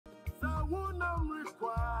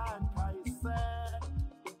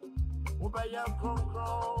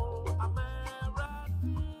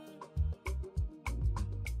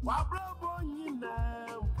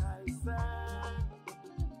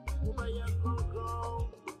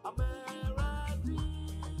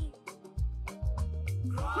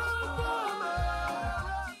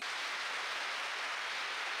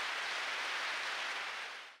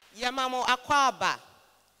Yamamo Akwaba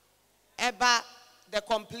Eba the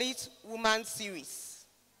Complete Woman Series.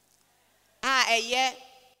 A year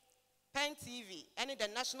Pen TV and the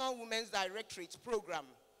National Women's Directorate Program.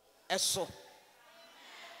 Eso.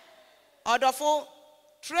 Odofo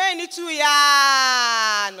train to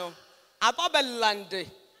ya no. Ababelande.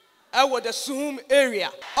 With the SUHUM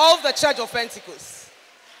area of the Church of Pentecost.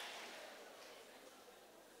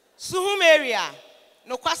 SUHUM area.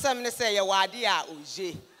 No kwasam ne say ya wadi a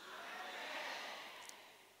oje.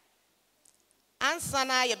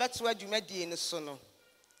 Ansana ye beto adwumadi ne so no.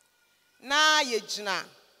 Na ye gina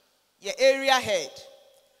ye area head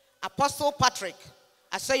Apostle Patrick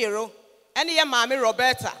Asayero ene ye maame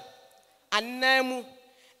Roberta anamu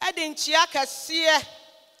edi nchia kase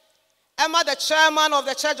Emma the chairman of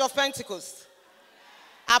the Church of Pentecost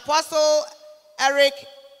Apostle Eric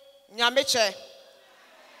Nyameche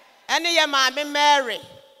ene ye maame Mary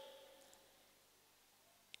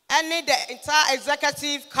ene the entire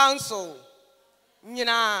executive council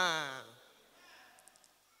Nina.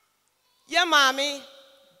 Ye mami,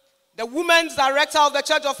 the women's director of the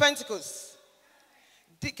Church of Pentecost,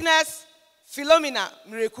 Dickness Philomena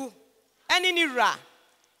Mreku, and in Ira,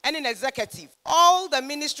 and in executive, all the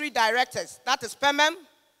ministry directors, that is PEMEM,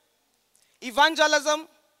 evangelism,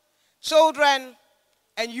 children,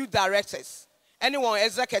 and youth directors, anyone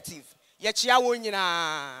executive, yechia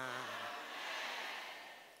wonyina.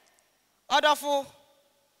 Odofo.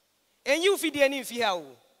 And you feed any if you have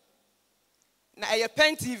now a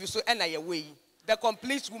Pen TV so and a way the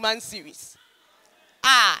Complete Woman Series.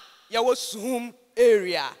 You was SUHUM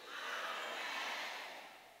area.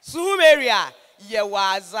 SUHUM area, you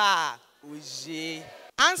was uji.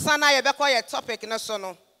 Answer na you be call your topic na so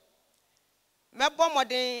no. Me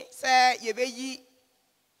bomode say you be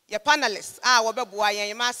your panelists. We be boa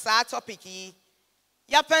yen ma sa topic yi.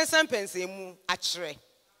 Ya pensem mu akire.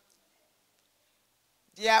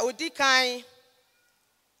 Dia odi kan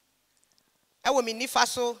ewo mi nifa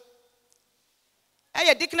so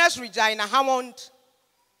eye Dickness Regina Hammond,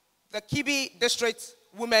 the Kibi district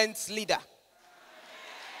women's leader.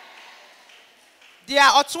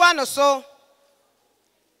 Dia otoa no so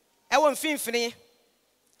ewo mfimfini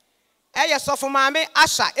eye sofo maame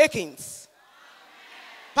Asha Akins,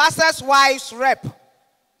 pastor's wives rep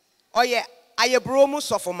oye ayebromu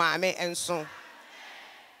sofo maame enso.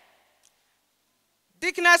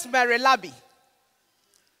 Dickness Mary Labi,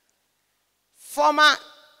 former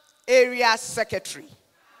area secretary.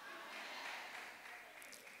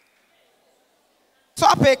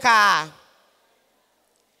 Topic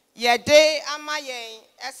ye day ama yen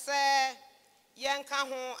ese yen ka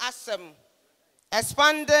ho asem,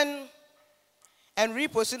 expanding and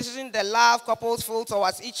repositioning the love couples feel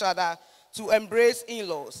towards each other to embrace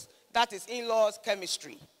in-laws. That is in-laws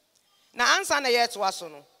chemistry. Now answer na yet was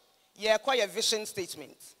no. Yeah, quite a vision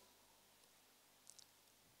statement.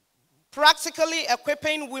 Practically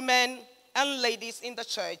equipping women and ladies in the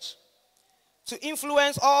church to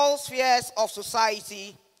influence all spheres of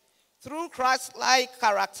society through Christ-like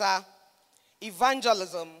character,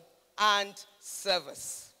 evangelism, and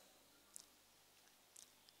service.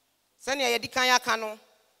 Senya yedikanya kano.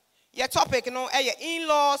 Your topic no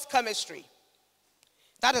in-laws chemistry.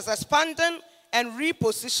 That is expanding and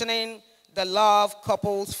repositioning the love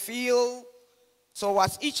couples feel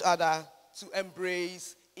towards each other to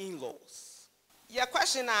embrace in-laws. Your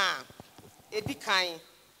question edikan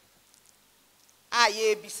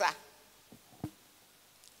ye bisa.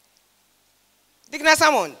 Dickness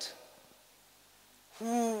Hammond,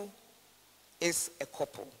 who is a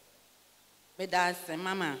couple? Medase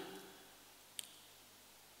mama.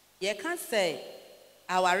 You can say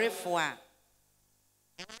our refuah.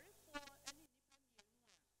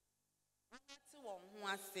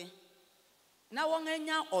 Na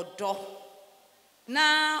wongenya odo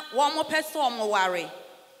na womo pese omo ware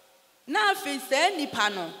na afi se nipa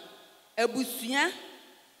no abusua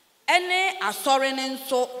ene asore ne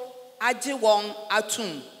nso age won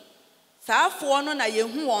atum saafo no na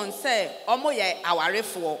yehu won se omo ye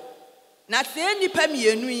awarefo na se nipa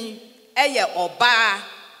mienu yi eye oba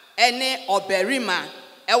ene oberima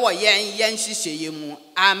ewo yen hihye mu.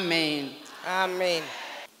 Amen. Amen.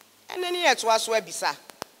 And then yet was webisa.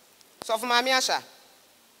 So for Mami Asha,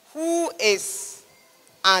 who is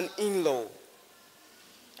an in-law?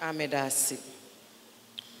 Amedasi.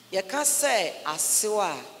 Yeka say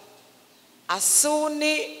asewa. Asew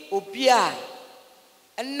ni obi a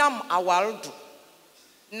enam awaldo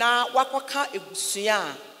na wakwaka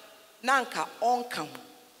ebusua na nka onka ho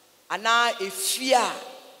ana efia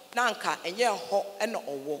na nka enye ho ena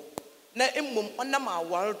owo na emmom onam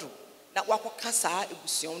awaldo na wakwaka saa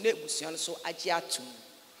ebusua na ebusua so agye atum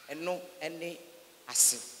eno ene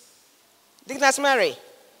ase. Dignus Mary.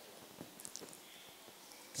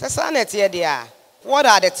 What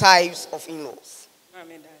are the types of in-laws?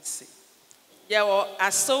 Amedasi. Yewo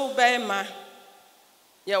asew bema.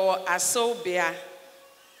 Yewo asew bea.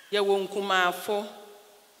 Yewo nkumafo.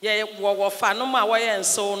 Yewo fanom a woye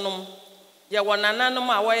nsewnom. Yewo nananom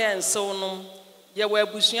a woye nsewnom. Yewo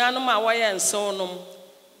abusuanom a woye nsewnom.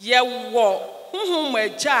 Yewo huhum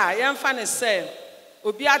agya yemfa ne se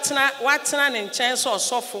obi atena watena ne nkyɛn so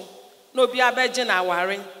osofo na obi abegye na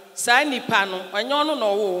aware saa nipa no onye ono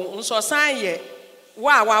no wo nso san ye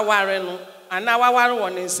wa waware no ana waware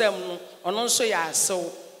wɔ ne nsam no ono nso yɛ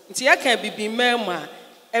asew nti yɛka bibi mam a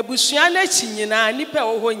abusua na chi nyina nipa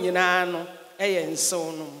wo ho nyina no ɛyɛ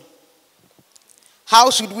nsew no. How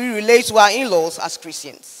should we relate to our in-laws as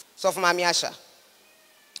Christians? So from Mami Asha.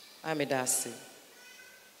 Amedasi.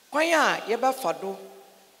 Kwanya yeba fado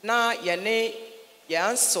na yene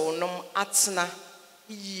yanso nom atena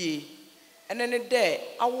yie ene ne de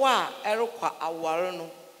awa erokwa aware no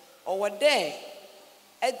owo de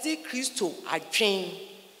edi Kristo adwen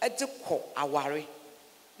edi kɔ aware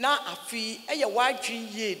na afi eye wadwen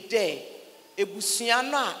yie de ebusua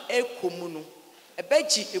no a ekomu no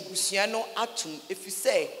ebeji ebusua no atum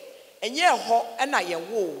efise enye ho na ye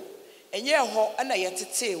wo enye ho na ye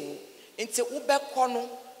tetewo nti wobekɔ no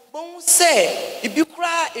bon se ibi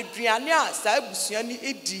kura eduane a saa ebusua ni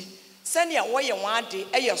edi sene ya woye wade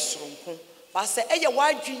eye soronko ba se eye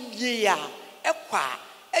wadwen yie a ekwa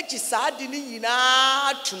egi saa de ni nyina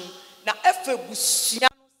atum na efe busua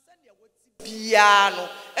no sene ya woti bia no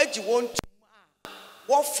egi wontum a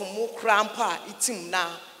wofomo kura mpa itim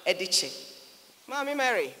na ediche. Mami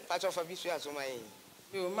Mary, patch of abisu asomai.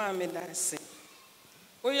 Yo mami danse.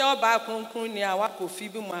 Oye oba kronkron ni a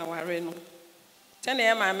wakofi bi mu aware no. Tene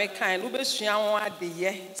ye mami kan no besua ho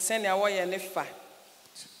adeye sene a woye ne fa.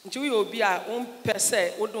 Nti we obi a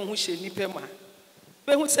pese wodon ho hye nipa ma.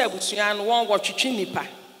 Be hu se busua no won wotwetwe nipa.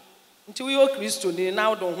 Nti we o Kristo ni na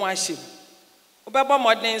wodon ho ahye. Obebo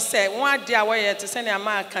modern se won ade a woye te sene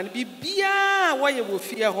ama kan bibia woye wo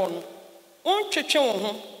fie ho no. Won twetwe wo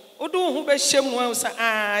ho. Odo hu be hyem wo sa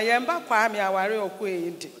yemba kwa me aware okọ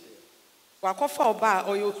eyindi wakofa oba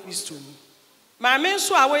oyo Kristo ni maame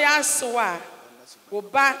nso a wo ya asewa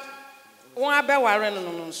oba won abeware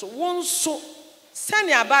no nso won so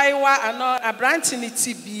sane abaiwa ano abranti ni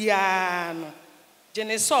tibia no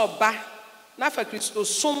gene so oba na fa Kristo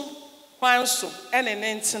som kwan so ene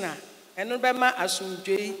ne ntina eno be ma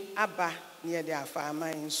asomdwei aba ne ye de afa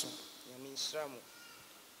aman so Yami Isramu.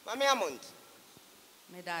 Mami Amond.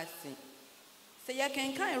 Medasi. Se ya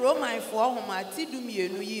kenkan Roman fo homa ti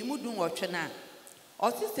dumienu yi mudun wotwe na.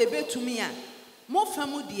 Osi se betumi a mo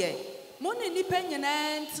famu de mo ne nipa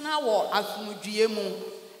nyina ntena wo asomdwie mu.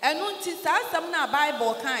 Eno nti sa asam na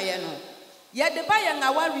Bible kan ye no. Ye de ba ye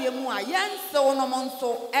ngawarie mu a yense wo no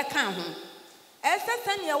monso e kan ho.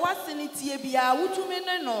 Esese ne wase ne tie bia wutumi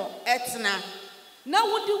ne no etena. Na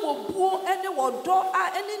wodi wo buo ene wo do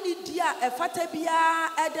a ene ni dia efata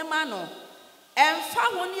bia edema no. Emfa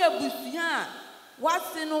woni abusua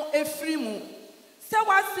wase no efrimu se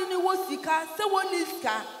wase ni wosika se woni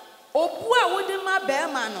sika obu a wodi ma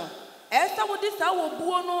beema no esa wodi sa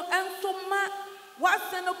wobuo no enso ma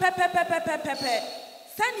wase no pepepepepepe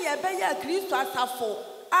sane ye be ya Kristo asafo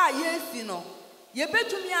a yesi no ye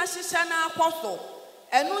betumi ahyehye na akoso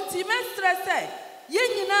enu nti me stress ye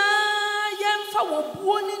nyina ye mfa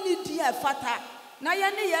wobuo ni di efata na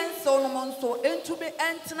ye ne yenso no monso entube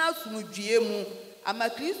entena sumdwie mu ama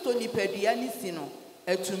Kristo ni padua ni si no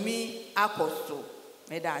etumi akoso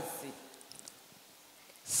medasi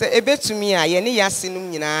Se ebetumi a ye ne yase no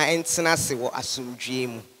nyina entena se wo asomdwie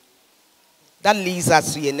mu. That leads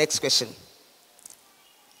us to your next question.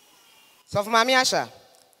 So for Mami Asha,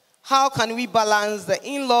 how can we balance the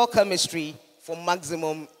in-law chemistry for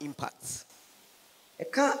maximum impact?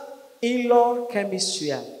 Eka in-law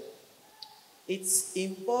chemistry. It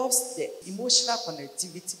involves the emotional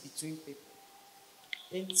connectivity between people.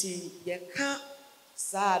 Enti yeka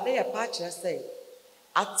sa na ye pa kire say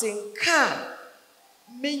atenka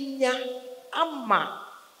menya ama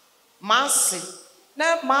mase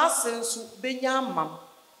na mase nso benya ama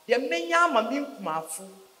de menya ama minkumafo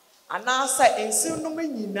ana sa ensin no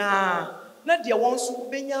nyina na deɛ wɔn nso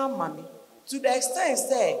benya ama me to the extent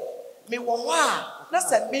sɛ me wɔ hɔ a na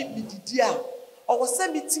sɛ me didi a ɔwɔ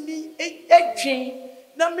sɛ metumi adwen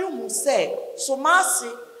na mehu sɛ somaase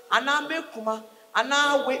anaa mekuma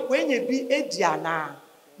anaa wenye bi edi anaa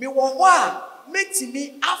me wɔ hɔ a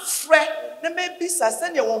metumi afrɛ na mebisa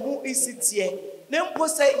sɛnea wɔn ho esi teɛ na mpo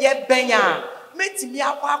sɛ yɛbɛn a metumi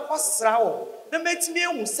akɔsra wo na metumi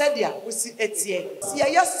ehu sɛdeɛ wosi etie si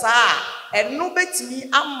yɛyɛ saa ɛno betumi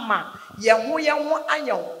ama yɛn ho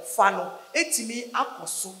ayɛmfa no etumi akɔ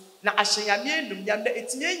so na ahyɛnyame enum yam na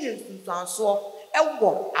etumi enye nsunsuansoɔ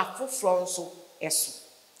ɛwɔ afoforɔ nso ɛso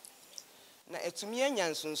na etumi anya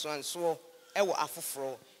nsunsuansoɔ ɛwɔ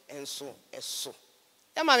afoforɔ nso ɛso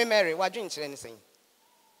ya maame Mary wadwe nkyerɛ ne sɛn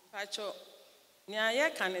pacho nya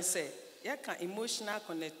yɛka ne sɛ yɛka emotional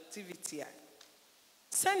connectivity a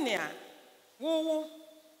sɛnea wo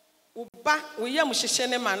ba wo yam hyehyɛ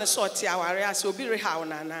ne ma ne sɛ ɔte aware ase obi rehaw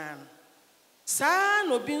nanaa no saa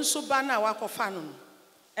na obi nso ba na wakɔfa no no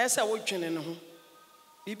ɛsɛ wodwene ne ho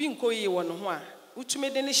bibi nkɔ yi wɔ ne ho a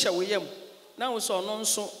wotumi de ne hyɛ wo yam na wo sɛ ɔno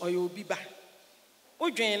nso ɔyɛ obi ba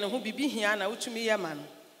wodwene ne ho bibi hia na wotumi yɛ ma no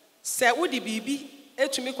sɛ wode bibi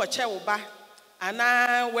etumi kɔkyɛ wo ba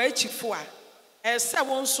anaa wɔakyifo a ɛsɛ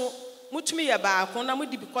wo nso mutumi yɛ baako na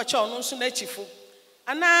mudi bi kɔkyɛ ɔno nso n'akyifo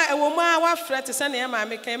ana ɛwɔ mu a wafrɛ te sɛ ne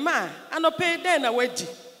maame kan ma anɔpɛ dɛn na wadi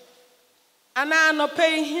ana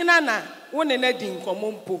anɔpɛ hina na wo ne na di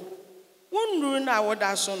nkɔmmɔ mpo wonnuru na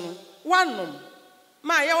woda so no wanom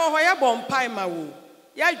ma yɛwɔ hɔ yɛbɔ mpae ma wo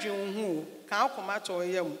yɛadwe wo hu ka akoma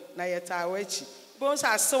atɔ yam na yɛtaa w'akyi bo nso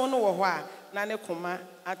asew no wɔ hɔ a na ne koma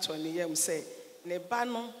atɔ ne yam sɛ ne ba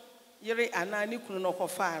no yere ana ne kunu no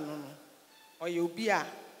kɔfaa no no ɔyɛ obi a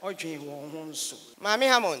ɔdwen wɔn ho nso maame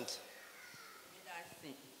Hammond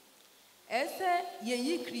ɛsɛ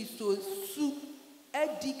yɛyi Kristo su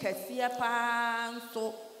adi kɛseɛ paa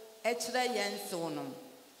nso ɛkyerɛ yɛn sew no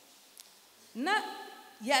na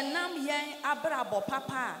yɛnam yɛn abrabɔ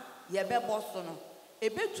papa a yɛbɛbɔ so no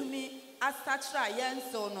ebetumi asakyerɛ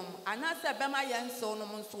yɛn sew no anaasɛ bɛma yɛn sew no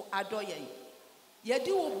nso adɔ yɛn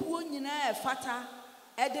yɛde obuo nyinaa ɛfata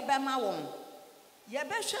ɛde bɛma wɔn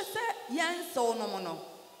yɛbɛhwɛ sɛ yɛn sew no no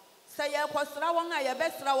sɛ yɛkɔsra wɔn a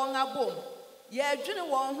yɛbɛsra wɔn abom yɛdwene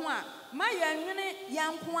wɔn ho a ma yɛnwene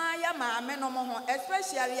yɛn nko a yɛ maame no mo ho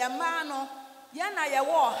especially yɛn mmaa no yɛn na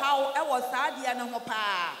yɛwɔ ɔhaw ɛwɔ saa deɛ no ho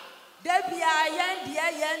paa da bia yɛn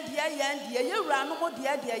deɛ yɛwura no mo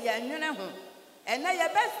deɛ yɛnwene ho ɛnɛ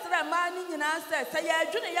yɛbɛsra mmaa no nyinaa sɛ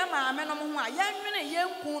yɛdwene yɛ maame no mo ho a yɛnwene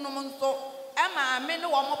yɛn kun no mo nso ɛmaame ne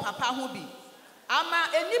wɔn papa ho bi ama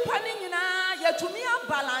enipa ne nyinaa yɛtumi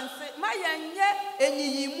abalance ma yɛnyɛ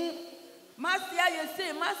enyiyimu masia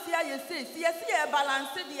yɛse si yɛse yɛ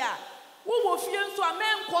balance deɛ a wowɔ fie nso a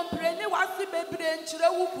men komprene wase bebree nkyerɛ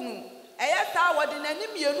wo kunu ɛyɛ saa wɔde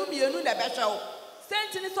n'anim mmienu na ɛbɛhwɛ wo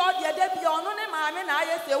sɛnti ne sɛ ɔdeɛ da bia ɔno ne maame na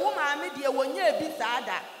ayɛ sɛ wo maame deɛ wɔnyɛ bi saa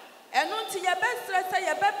da ɛno nti yɛbɛsrɛ sɛ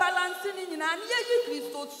yɛbɛbalance ne nyinaa ne yɛyi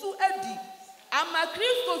Kristo su adi ama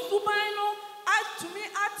Kristo suban no atumi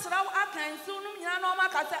atraw akansiw no nyinaa na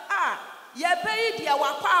ɔmaka sɛ a yɛbɛyi deɛ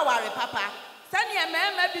wakɔ aware papa sɛnea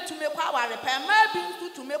mmarima bi tumi kɔ aware pa mmaa bi nso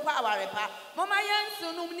tumi kɔ aware pa mama yɛn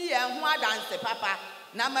nsinom ne yɛn ho adanse papa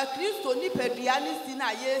na ma Kristo nipadua ne si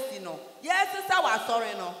na yɛsi no yɛsesa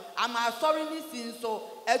w'asɔre no ama asɔre ne si nso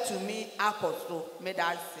atumi akɔ so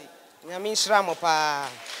medase nyame nhyira mo paa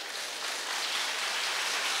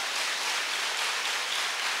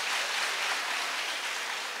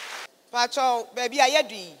pacho baby a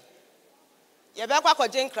yɛdui yɛbɛkɔ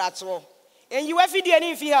akɔgye nkratoɔ enyiwa fidie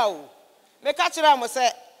ne mfi ha o meka kyerɛ mo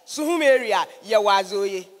sɛ SUHUM area yɛwɔ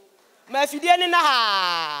azoye ma fidie ne na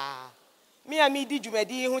ha me a me di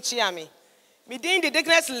dwumadi ho kyea me din the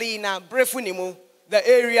Dickness Lina brefu ne mu the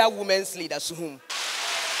area women's leader SUHUM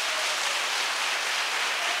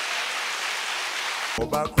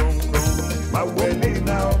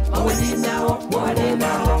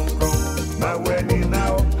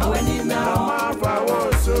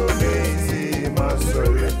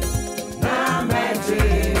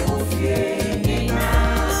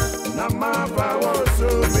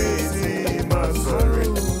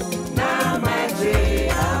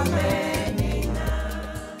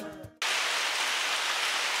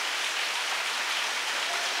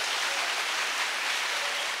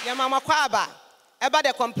Mama Kwaba, about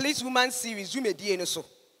the complete woman series, you may be so.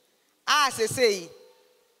 As I say,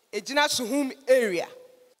 a general SUHUM area.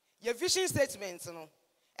 Your vision statement,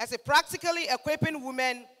 as a practically equipping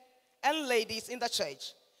women and ladies in the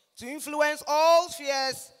church to influence all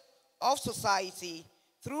spheres of society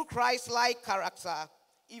through Christ-like character,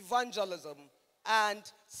 evangelism, and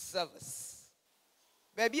service.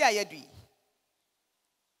 Baby, I agree.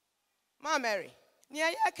 Ma Mary, near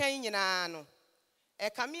ya can no. A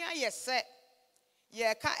camia yes, set.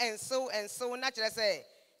 Ye ka and so natural say,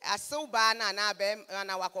 as so bana na bem and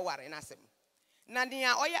a wako war in asim.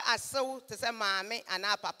 Nandia oya as so to say mammy and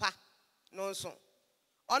our papa, no so.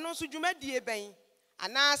 Ono su jume die ben,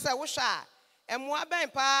 and answer wisha, and moi ben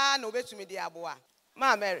pa no bet to me dear boa.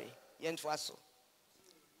 Ma Mary, yen so.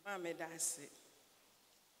 Mammy Darcy.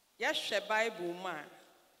 Yes, Bible man.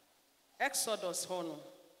 Exodus hono.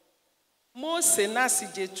 Mose nasi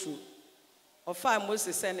jetru. Ofa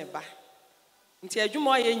Mose seneba. Nti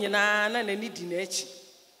adwuma ye nyina na nani di na echi.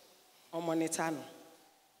 Omoneta no.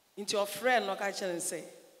 Nti ofre no ka kire nse,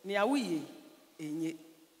 ne awoye enye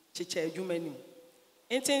cheche adwuma nim.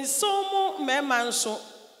 Nti nsomo mema nso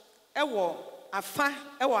ewo afa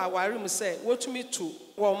ewo aware mu se wotumi tu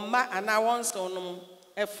wo mma ana wonso no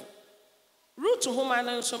efu. Root homa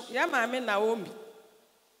no nso ya maame Naomi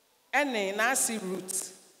ene na asi root.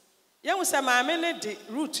 Yehu se maame ne de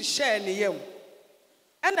root share ne yam.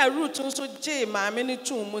 Ena root nso je maame ne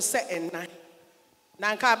tu mu se enna.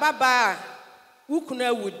 Na nka baba wukunu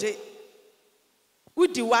awude.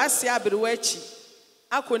 Udi wase abrewa achi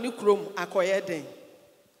akoni krom akoye den.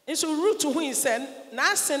 Nso root hu nse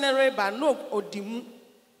na asenere ba no odimu.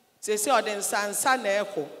 Sese oden sansa na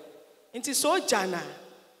eko. Nti so jana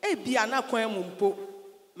ebia na kwan mu mpo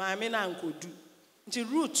maame na nkodu. Nti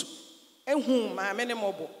root ehu maame ne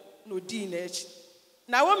mobo no di na echi.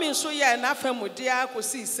 Na wo mi nso ye na famudi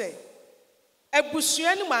akosi se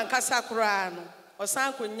ebusua ni mankasa kura no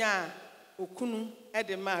osan konya okunu e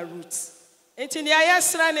de ma root. Enti ne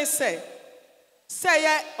ayesra ne se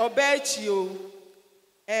ye oba echi o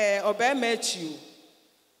oba ma echi o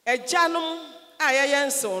ejanom ayeye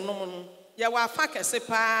nso nom no ye wa fa kese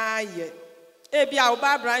pa ye ebi a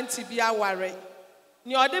oba branti bi aware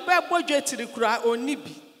ni ode be bodwe tiri kura oni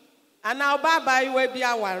bi ana oba bai wa bi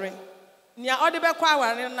aware ni ode be kwa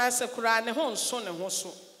aware na se kura ne ho nso ne ho so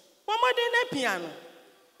momode na piano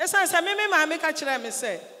esan se me maame ka kire me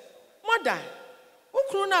se moda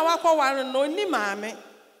ukuru na wakọ ware no ni maame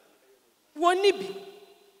woni bi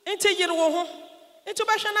enti yire wo ho enti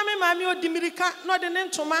ba hwe na me maame odimirika no de ne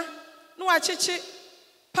ntoma no wa cheche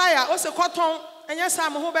paya o se koton enye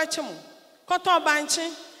sam ho be chim koton banchi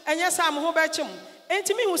enye sam ho be chim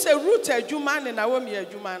enti mi hu se root adwuma ne na wo mi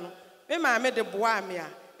adwuma no me maame de boa me a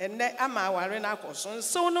enne ama aware na akoso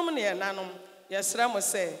nso nom ne enanom yesra mo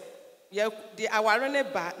se ye di aware ne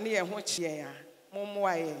ba ne ye ho chie a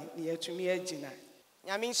mommoa ye ne yatumi agina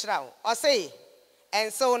nyame nhyira wo o se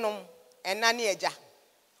enso nom enna ne agya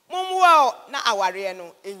mommoa na aware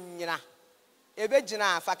no enyina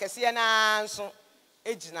ebegina fa kese na nso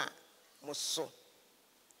egina muso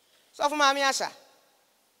so for maame asha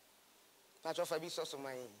patro fa bi so so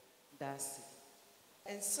man dasi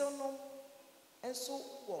enso no enso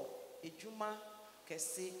wo ejuma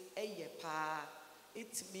kese eye pa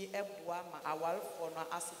itimi eboa ma awarefo no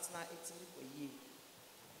asetena itimi koyi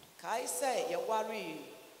kai say ye ware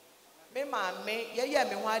me maame ye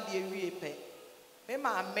me ho ade ewie pe me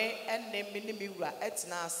maame enne me ne me wura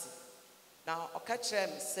etena ase na oka kire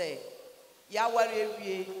me say ya ware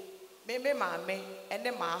ewie me maame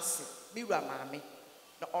enne ma ase me wura maame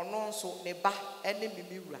na ono nso ne ba enne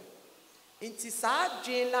me wura inti saa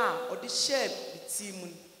dwen na odi share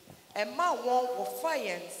bitimu emma won wo fa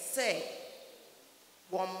yen say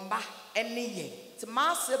womba ene ye ti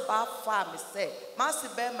maase ba fa me say maase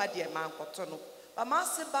ba ma de ma nkoto no ba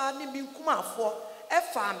maase ba ne mi nkumafo e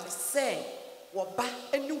fa me say wo ba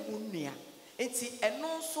ene wonua enti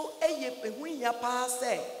eno nso eye pehunya pa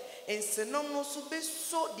say ensenom no so be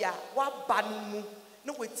so dia wa ba no mu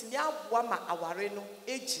no wetini aboa ma aware no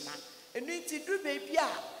egina enu enti du be bia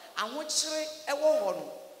ahokyere ewo ho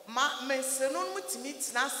no ma mensenom mutimi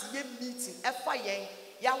tina se ye meeting efa yen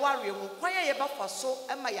ya ware ho kwan ye ba fa so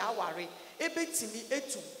ema ya ware ebetimi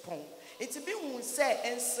etumpon enti bi hu se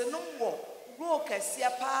ensenom wo ro kase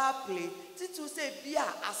pa play titu se bia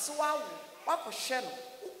asowa wo wakohwe no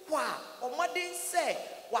kwa omodin se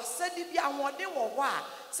wasadi bia ahode wo ho a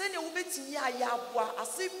se ne wo betimi aya aboa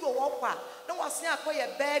asebi wo kwa na wase akoye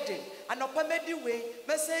burden anopa medi we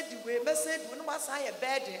message no wasa ye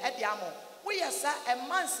burden e de amo wo yesa e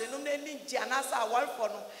manse no na ni ngi anasa awarfo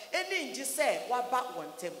no eni ngi se waba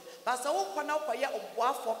wontem basa wo kwana koye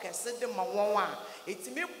oboafo kese de ma won a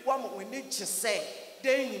etimi boa mo oni ngi se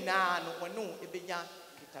de nyina no wono ebenya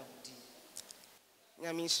kitahudi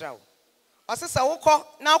nyame nhyira wo osesa wokọ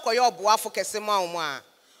na akoye oboafo kese ma wo a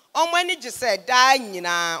omani ngi se da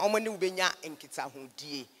nyina omani ubenya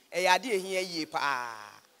nkitahudie e yade ehia yie pa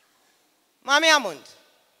mama Amond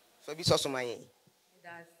so bi so so man yin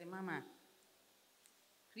that's the mama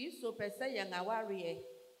Kristo pese yang aware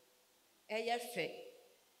ɛyɛ fɛ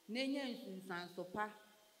n'enye nsunsuanso pa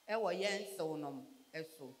ɛwɔ yɛn nsew nom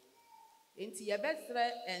ɛso enti yɛbɛsrɛ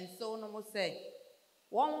nsew nom sɛ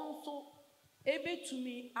wɔn nso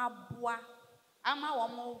ebetumi aboa ama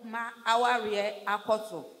wɔn ma awareɛ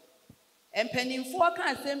akɔso mpanimfoɔ ka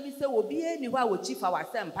asɛm bi sɛ obiara ni hɔ a wɔkyi fa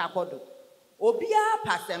wasɛm pa kɔdo obiara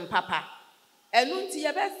pa sɛm papa ɛnu nti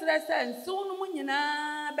yɛbɛsrɛ sɛ nsew nom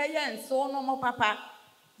nyinaa bɛyɛ nsew nom papa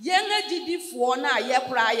yɛn agyidifoɔ na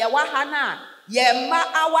yɛkora yɛwɔ ha na yɛmma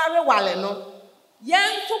awarewale no yɛn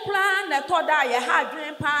nso koraa na ɛtɔ da yɛha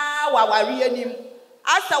adwene paa waware anim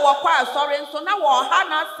asa wɔkɔ asɔre nso na wɔha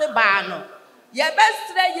n'ase baa no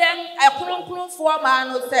yɛbɛsrɛ yɛn ɛkronkronfoɔ maa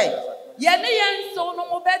no sɛ yɛne yɛn nsew no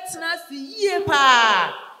mo bɛtena ase yie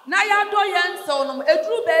paa na yɛadɔ yɛn nsew no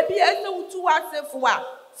eduru baabi ɛsɛ wotu asefo a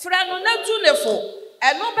frɛ no na tu ne fo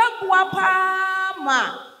ɛno bɛboa paa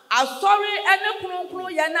ma asɔre ɛne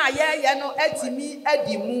kronkron yɛn a yɛyɛ no atimi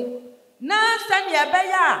adi mu na sɛnea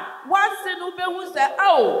ɛbɛyɛ a wase no bɛhu sɛ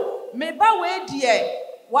ao meba wei deɛ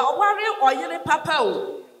waware ɔyere papa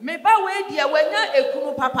o meba wei deɛ wanya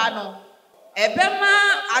ekunu papa no ɛbɛma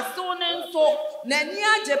asew ne nso n'ani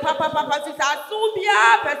agye papa sisa asew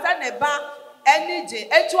biara pɛ sɛ ne ba ani gye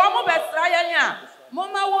eti wɔn bɛsra yɛn a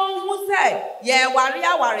moma wɔn hu sɛ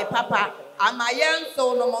yɛware papa ama yɛn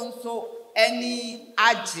nsew no nso ani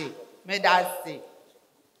agye medase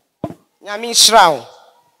nyame nhyira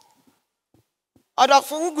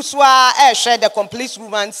Odofo wuguswa share the complete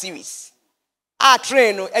woman series.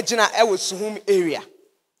 Train no ejina ewo SUHUM area.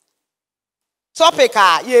 Topic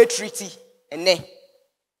ye treaty ene.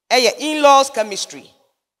 In-laws chemistry.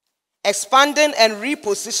 Expanding and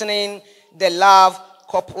repositioning the love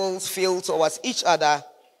couples feel towards each other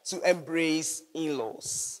to embrace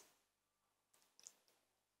in-laws.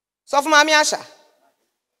 So for Mami Asha,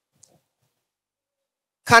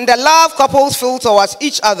 can the love couples feel towards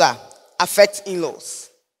each other affect in-laws?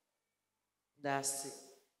 That's it.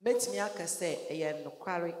 Let me say, I no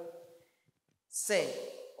quarry. Say,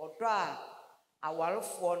 or draw a wall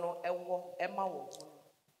for no ewo, Emma wo.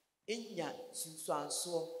 Inya,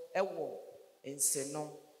 Susanso, ewo, and say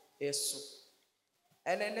no, eso.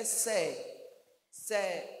 And then say,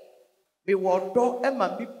 be what do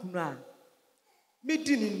Emma be kuna. Me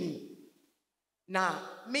dinini. Na,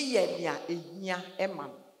 me yenya, Emma.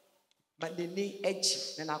 But the knee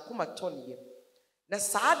edge, and I come at Tony. The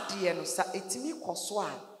sad dear no sa etimi koswa.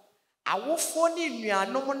 I will phone in ya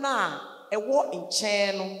no na a war in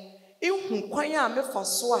channel. In kwanya me for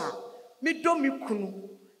swa. Me do me kunu.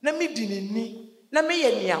 Na me dinini. Na me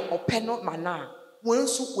yenya or penot mana.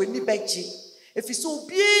 Once when ni beji. If you so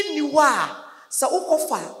be ni wa. Sa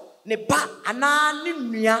ukofa. Ne ba ana ni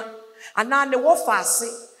nia. Ana ne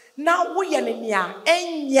wofase. Na wo ye ne nia.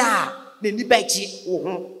 Enya. Ne ni beji.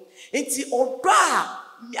 Enti odra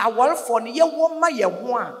awalfo ne ye wo ma ye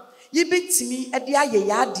ho a ye betimi e de aye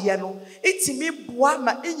ya de no etimi boa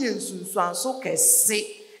ma enye nsunsuanso kese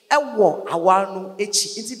ewo awal no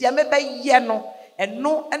echi enti de me ye no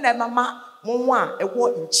eno na mama mo ho a ewo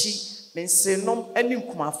nchi mensenom ani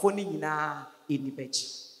nkumafo ne nyina eni beji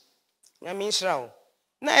na me nhyira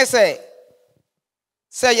na say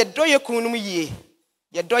ye do ye kunum yie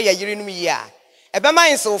ye do ye yire num yie a ebema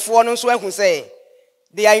nsofo no so ahu say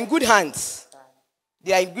they are in good hands.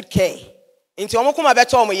 They are in good care. Inti omo kuma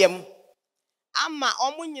beto omo yem. Ama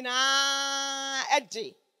omo nyina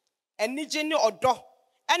ede. Enije ne odo.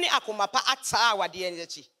 Ene akoma pa ata awade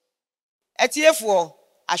enyechi. Etiefo,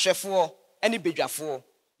 ahwefo, ene bedwafo.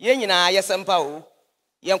 Ye nyina yesempa o.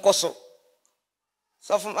 Yenkoso.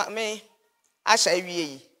 So for me, asha ewie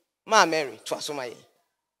yi. Ma Mary to asoma ye.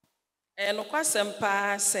 No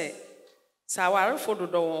kwasempa se sawarefo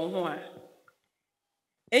dodo won ho a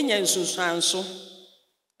enya nsusuanso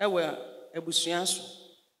ewe ebusuanso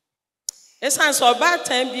esanso oba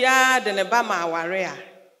tan bia de ne ba ma aware a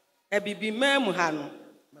ebibi mamu ha no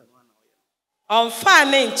onfa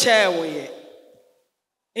ne nche woye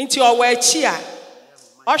nti owa achi a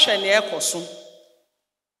ohwe ne ekoso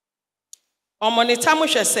omonita mo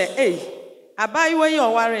hwe se abayi wo ye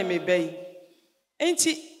oware me bai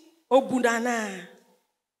nti obudana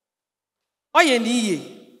oye ni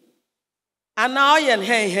ye ana oyen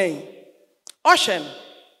hen ocean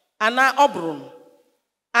ana obrun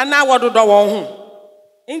ana wododo won ho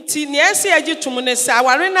nti ne ese agitum ne sa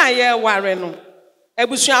aware na ye ware no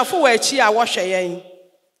abusuafo wa achi a wo hwe yen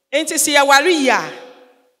nti se ye ware ya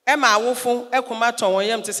e ma awofo ekoma ton won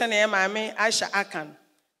yam te se ne ye maame Aisha akan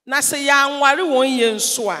na se ya anware won ye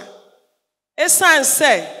nso a esan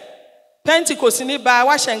se Pentecost ni ba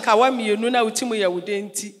wa hyenka wa mienu na utimu ye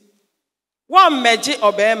wudenti won meje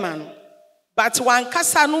obema no but wan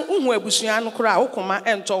kasa no uhu abusua no kura okoma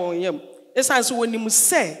ento won yam esan so wonim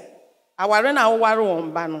se aware na aware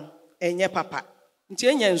won ba no enye papa nti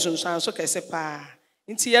enye nsonsan so kese pa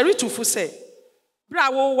nti yeri tufu se bra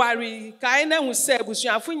wo ware kai na hu se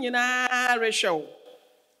busuafo nyina rehwew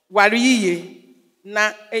ware yiye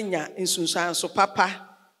na enya nsonsan so papa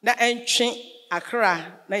na entwe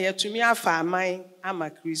akra na yetumi afa aman ama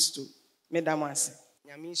Kristo medam ase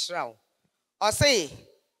nyame israel o say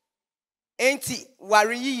enti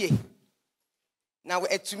ware yiye na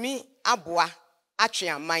etumi aboa atwe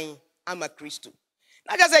aman ama Kristo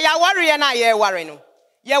na just ya ware ye na ye ware no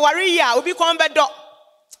ye ware yi a obi kon bedo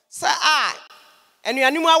say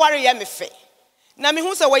enuanu aware ye mefe na me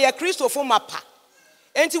hu se wo ye Kristo fo mapa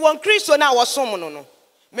enti won Kristo na wo som no no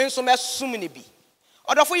me nso mesum ne bi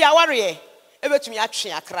odofo ya ware ye ebetumi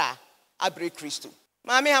atwe akra abre Kristo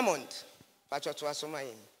Mami Hammond pachoto asoma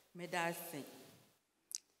yin medase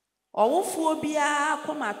owofo bia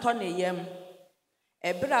komato ne yam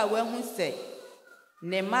ebra wa hu se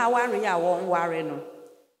ne ma ware a won ware no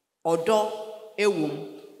odo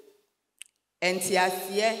ewom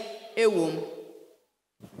entiase ewom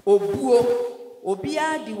obuo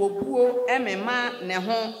obia di obuo emema ne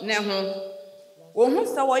ho ohun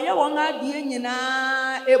se wo ye won ade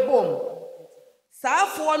nyina ebom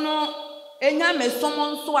saafo no enya mesom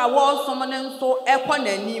nso a wo som ne nso ekọ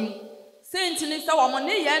nanim sentini se wo mo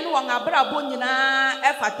ne ye no won abrabo nyina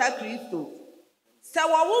efata Kristo se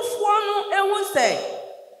wo wofo no ehu se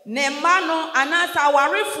ne ma no anasa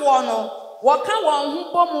warefo no woka won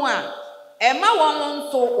ho bomu a ema won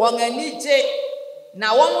nso won anije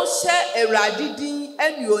na won hye Awurade din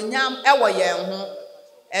anuonyam ewo yen ho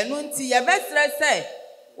enu nti ye besre se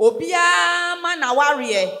obia ma na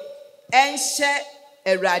ware enhye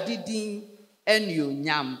Awurade din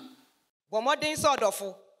anuonyam bomodin so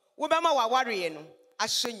odofo wo bema wa ware no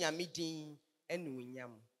ahye nyame din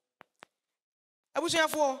anuonyam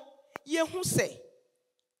abusuafo ye hu se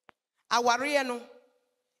aware no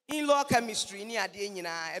in law chemistry ni ade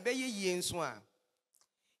nyina ebe ye nso a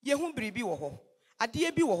ye hu biribi wo ho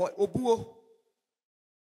ade bi wo ho obuo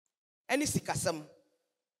ani sikasam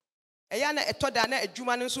eya na etoda na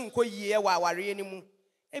adwuma no nso nko yie wa aware ni mu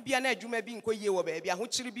ebia na adwuma bi nko yie wo ba bia ho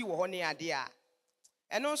kiri bi wo ho ne ade a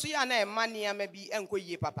eno nso ya na emane ama bi enko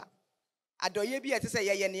yie papa adoye bi etese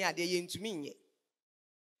ye ne ade ye ntumi nye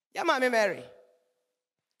ya ma me Mary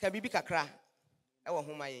ka bibi kakra e wo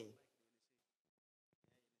homa yen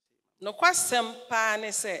no kwasem pa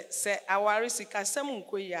ne se aware sikasem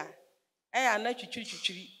nko yi a eya na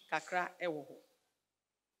twitwitwitwiri kakra e wo ho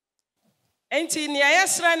enti ni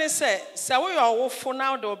ayesra ne se wo yo wofo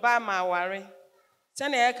na do ba ma aware se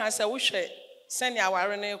na ye kan se wo hwe se ne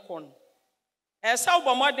aware ne ko esa wo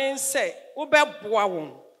bomoden se wo be boa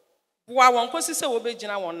won kosi se wo be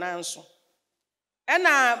gina won nanso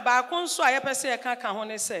ena ba ko nso a ye pese ye ka ho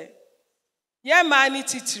ne se ye ma ni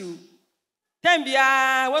titiru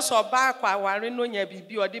tembia wo so ba kwa aware no nya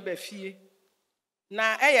bibi ode ba fie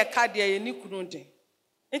na eye ka de ye ni kunu de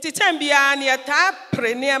nti tembia ne ta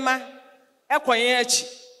pre niema ekwenye achi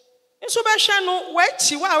nso be hwe no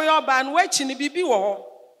wachi wa we oba no wachi ni bibi wo ho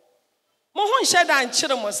mo ho nhye da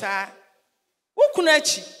nkyere mo saa wo kunu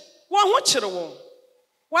achi wo ho kyere wo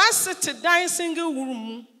wa sit dan single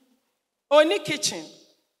room oni kitchen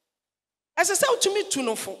ese se utumi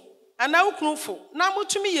tunofo ana wo kunu fo na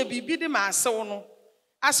motumi ye bibi de ma asew no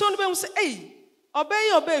be hu se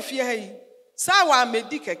obey oba fie ha yi sa wa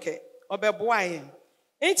medi keke obeboa ye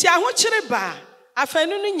enti aho kyere ba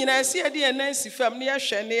afanu no nyina ase ade enansi fam ne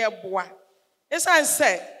yehwe ne yeboa esan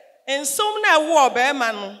se ensom na ewo oba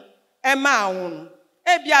ma no ema awo no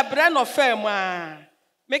ebia bre no fam a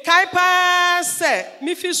me kai pa se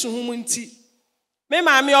mi fi SUHUM nti me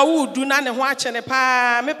maame owu na ne ho akyene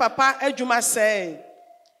pa me papa adwuma se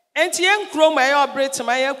enti enkro ma ye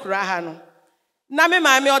obretima ye kura ha no na me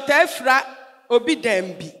maame otafira obi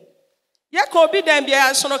dambi ye ka obi dambi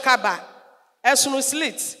ya sono kaba esono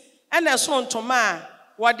slit ena esono ntoma a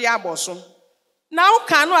wode aboso na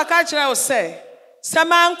uka no aka kire o se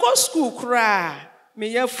manko school kura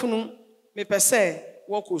me yafunu me pese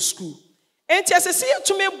woko school enti asese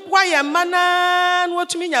yetumi boa ye mana no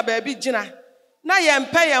otumi nya ba bi gina na ye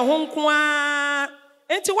mpa ye ho nko a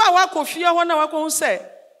enti wa kofie ho na wako hu se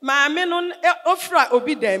maame no ofra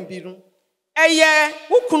obi dambi no eye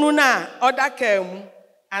wukunu na odaka mu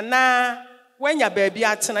ana wanya ba bi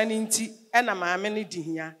atena ni nti ena maame no di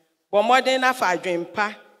hia bomoden na fa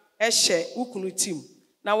adwempa ehye wukunu tim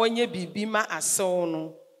na wonye bibi ma asew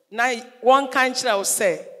no na won kan kire wo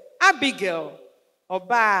se Abigail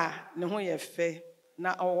oba ne ho ye fe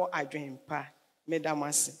na owo adwempa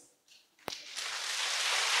medamase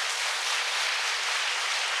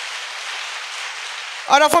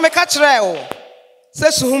Order for me catch reo. Say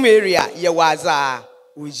SUHUM area ye was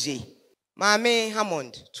uji. Mame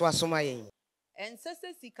Hammond to Asumayin. And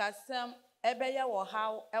Sese Sikasam Ebeya or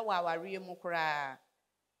how Ewa Riemukra.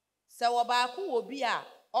 So Wabaku will be a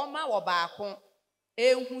Oma Wabako.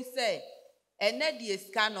 Who say, and Neddy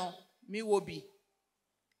Escano, me will be.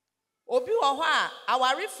 Obi Waha,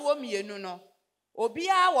 our reform ye no.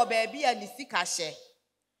 Obia wa baby and Nisikashe.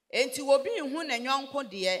 Enti will be in Hun and young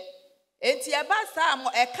Pondier. Enti eba sa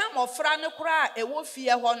mo eka mo fra ne kura ewo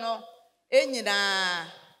fie ho no enyina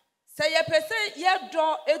se ye pese ye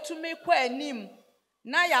do etumi kwa anim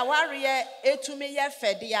na ya ware etumi ye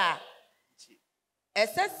fede a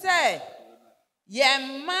esese ye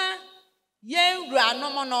ma ye nwura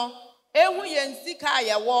no no ehu ye nsika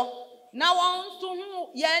ye wo na won so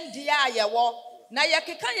hu ye ndia ye wo na ye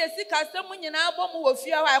keka ye sika sem nyina abom wo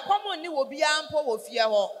fie ho akomo ni wo bia mpo wo fie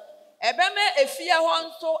ho ebeme efie ho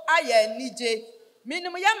nso aye nije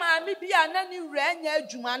minimum ya maami bia na ni wura nya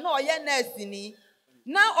adwuma na oye nurse ni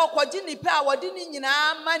na okogi ni pe a wodi ni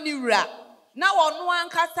nyina ma ni wura na wonu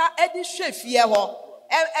ankasa edi hwe fie ho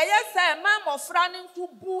eye se ma mofra ni ntu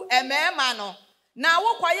bu emema no na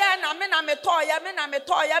wokoye na me na metoye me na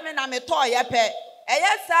metoye me na metoye pe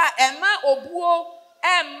eye sa ema obuo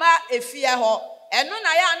emma efie ho eno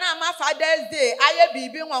na ya na ma Father's Day aye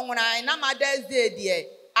bibi nwonwran na Mother's Day die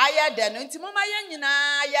aye de no nti moma ye nyina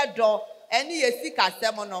aye do eni yesi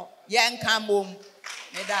kasem no ye nka mom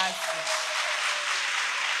me da